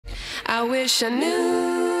I wish I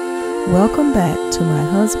knew. Welcome back to My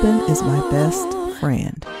Husband is My Best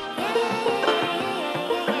Friend.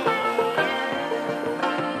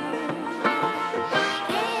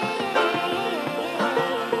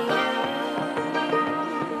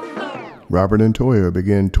 Robert and Toya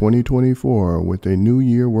begin 2024 with a New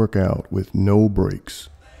Year workout with no breaks.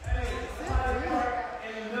 In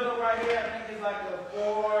the middle right here, I think it's like a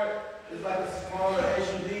forward, it's like a smaller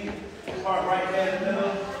HUD part right there in the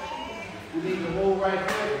middle. We need to move right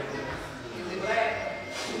quick. Is it black?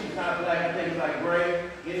 It's not black, I think it's like gray.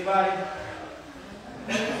 Anybody?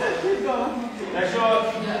 That's yours?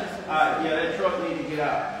 Yes. Alright, yeah, that truck needs to get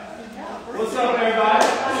out. What's up, everybody?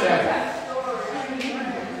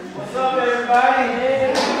 What's up, everybody?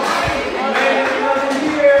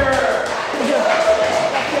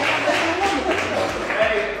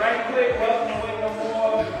 Hey, right quick, welcome to Wait No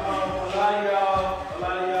More. A lot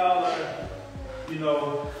of y'all are, you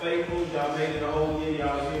know, faithful. Y'all made it a whole year.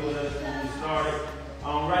 Y'all was here with us when we started.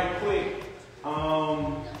 Right quick,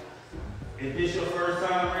 if this your first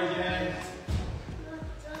time, raise your hand.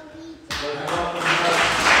 So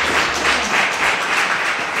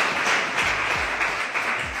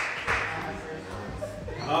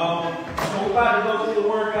we're about to go through the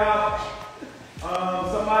workout.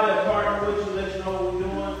 Somebody will partner with you, let you know what we're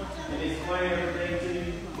doing, and explain everything to you.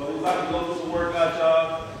 But we're about to go through the workout, y'all,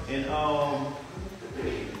 and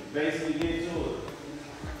basically get to it.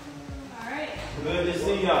 All right. Good to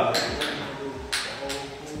see y'all.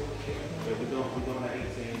 We're doing the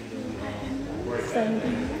 18. Break.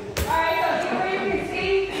 All right, so here you can see,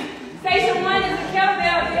 station 1 is the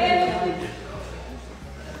kettlebell deadlift.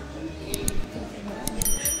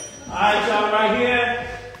 All right, y'all, right here,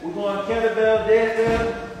 we're going kettlebell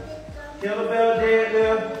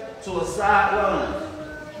deadlift to a side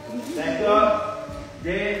lunge. Back up,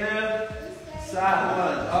 deadlift, side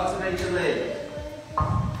lunge. Alternate your legs.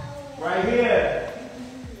 Right here,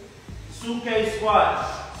 suitcase squat.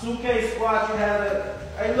 Suitcase squat, you have a,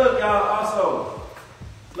 hey look y'all, also,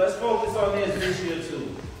 let's focus on this year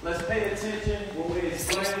too. Let's pay attention when we're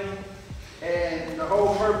explaining, and the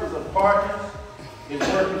whole purpose of partners is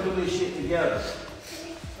working through this shit together.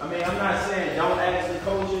 I mean, I'm not saying don't ask the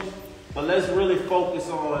coaches, but let's really focus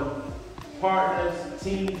on partners,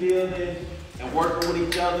 team building, and working with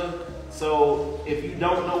each other. So if you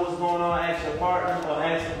don't know what's going on, ask your partner or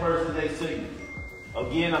ask the person next to you.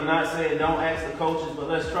 Again, I'm not saying don't ask the coaches, but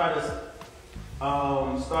let's try to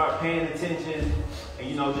start paying attention and,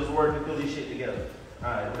 you know, just working through this shit together. All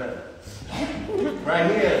right, whatever. Right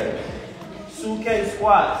here, suitcase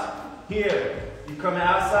squats. Here, you coming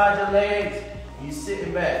outside your legs, you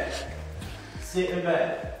sitting back. Sitting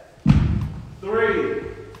back. 3.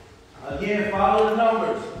 Again, follow the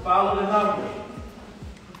numbers. Follow the numbers.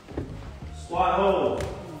 Squat hold.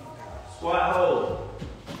 Squat hold.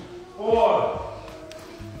 4.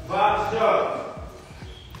 Box jump.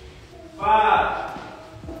 5.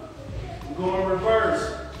 We're going reverse.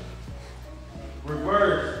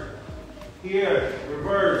 Reverse. Here.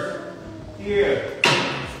 Reverse. Here.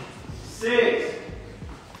 6.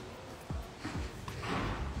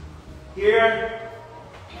 Here.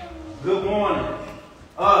 Good morning.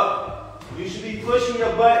 Up. You should be pushing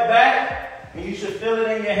your butt back, and you should feel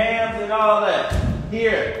it in your hands and all that.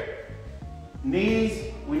 Here.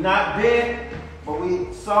 Knees. We not bent, but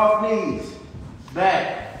we soft knees.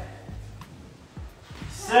 Back.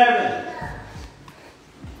 7.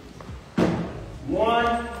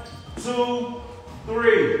 1, 2,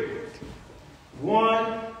 3.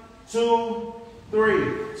 1, 2,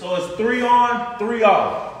 3. So it's 3 on, 3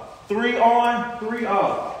 off. 3 on, 3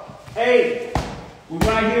 off. 8. We're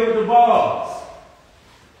right here with the balls.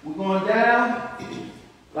 We're going down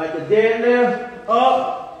like a deadlift.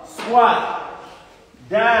 Up, squat.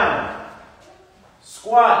 Down,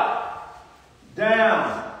 squat.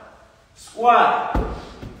 Down, squat.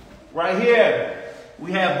 Right here,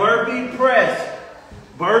 we have burpee, press.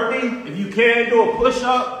 Burpee, if you can do a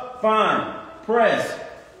push-up, fine. Press.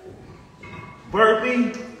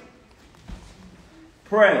 Burpee.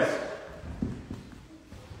 Press.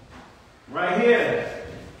 Right here,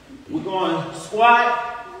 we're going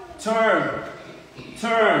squat, turn,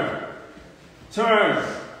 turn, turn.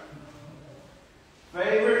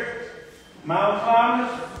 Favorite, mountain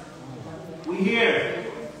climbers, we here.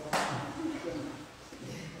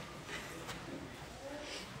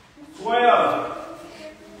 12,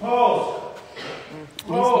 pulse,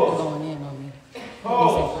 pulse,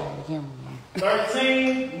 pulse.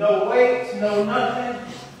 13, no weights, no nothing.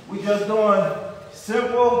 We just doing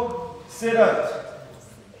simple sit-ups.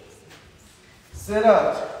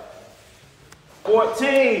 Sit-ups.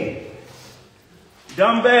 14,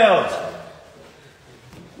 Dumbbells.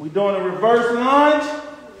 We're doing a reverse lunge.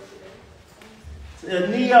 A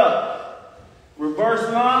knee up.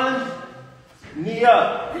 Reverse lunge. Knee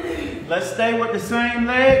up. Let's stay with the same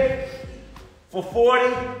leg for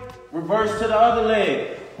 40. Reverse to the other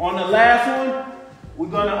leg. On the last one, we're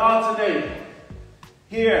gonna alternate.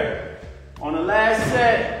 Here, on the last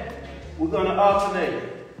set, we're gonna alternate.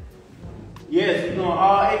 Yes, we're doing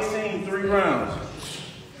all 18, 3 rounds.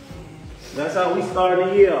 That's how we start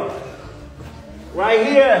the year off. Right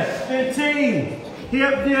here, 15,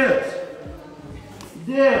 hip dips.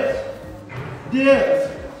 Dips, dips.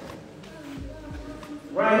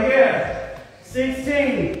 Right here,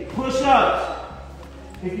 16, push-ups.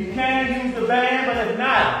 If you can, use the band, but if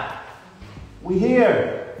not, we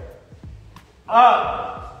here.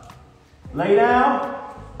 Up, lay down,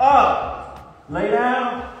 up, lay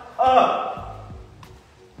down, up.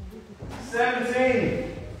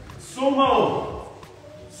 17, sumo.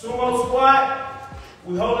 Sumo squat.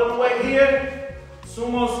 We holding the weight here.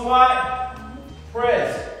 Sumo squat,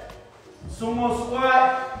 press. Sumo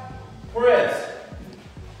squat, press.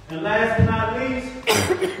 And last but not least,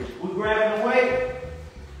 we grabbing the weight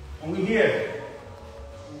and we here.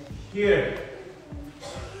 Here.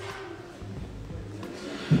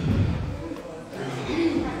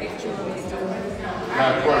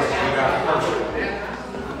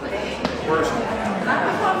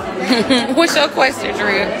 What's your question,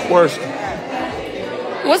 Drew? Worst.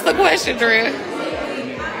 What's the question, Drew?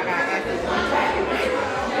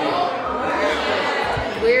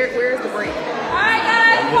 Where's the break? All right,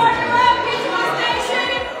 guys, partner up, get to my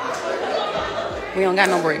station. We don't got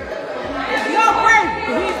no break. No break.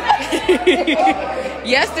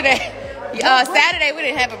 Yesterday, Saturday, we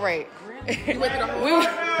didn't have a break.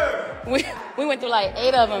 we went through like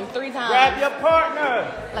 8 of them 3 times. Grab your partner.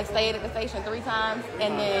 Like stayed at the station 3 times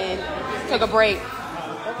and then took a break.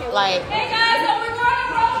 Like Hey guys, so we're going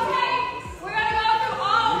to rotate. We're going to go through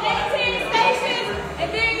all 18 stations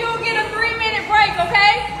and then you'll get a 3-minute break,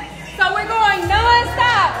 okay? So we're going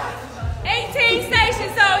non-stop. 18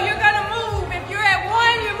 stations, so you're going to move. If you're at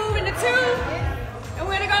 1, you're moving to 2. And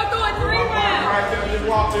we're going to go through it 3 rounds. Right there, just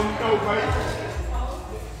walk in the door, baby.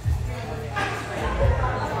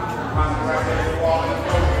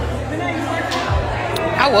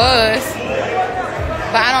 I was,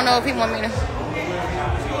 but I don't know if he want me to.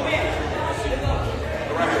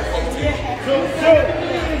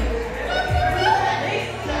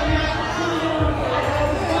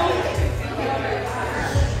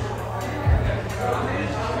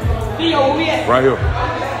 Right here.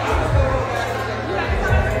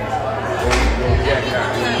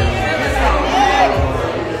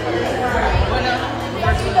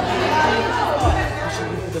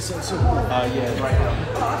 Yeah, right here.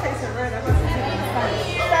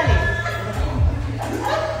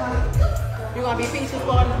 You gonna be featured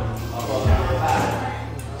for me?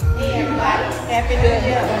 Happy New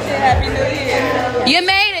Year. Happy New Year. You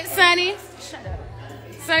made it, Sonny. Shut up.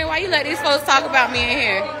 Sonny, why you let these folks talk about me in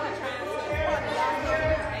here?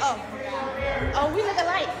 Oh, we look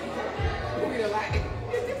alike.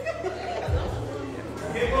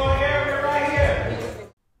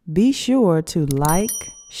 Be sure to like,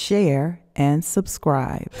 share, and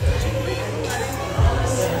subscribe.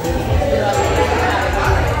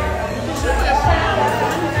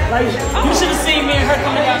 Like, you should have seen me and her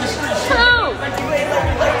coming down the street. Who?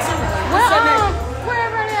 Well, where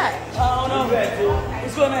everybody at? I don't know.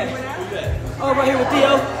 What's going on? Oh, right here with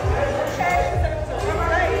Theo.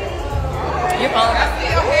 Your phone.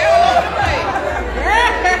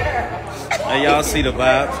 Hey, y'all see the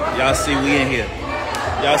vibes? Y'all see we in here.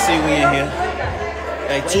 Y'all see we in here.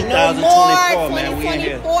 Hey, 2024, man, we in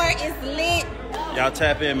here. 2024 is lit. Y'all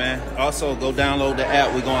tap in, man. Also, go download the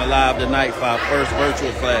app. We're going live tonight for our first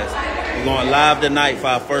virtual class. We're going live tonight for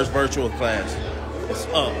our first virtual class. What's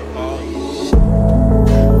up, Paul?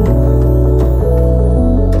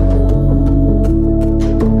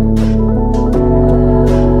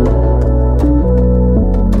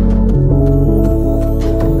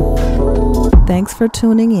 Thanks for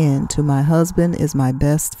tuning in to My Husband is My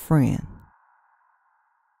Best Friend.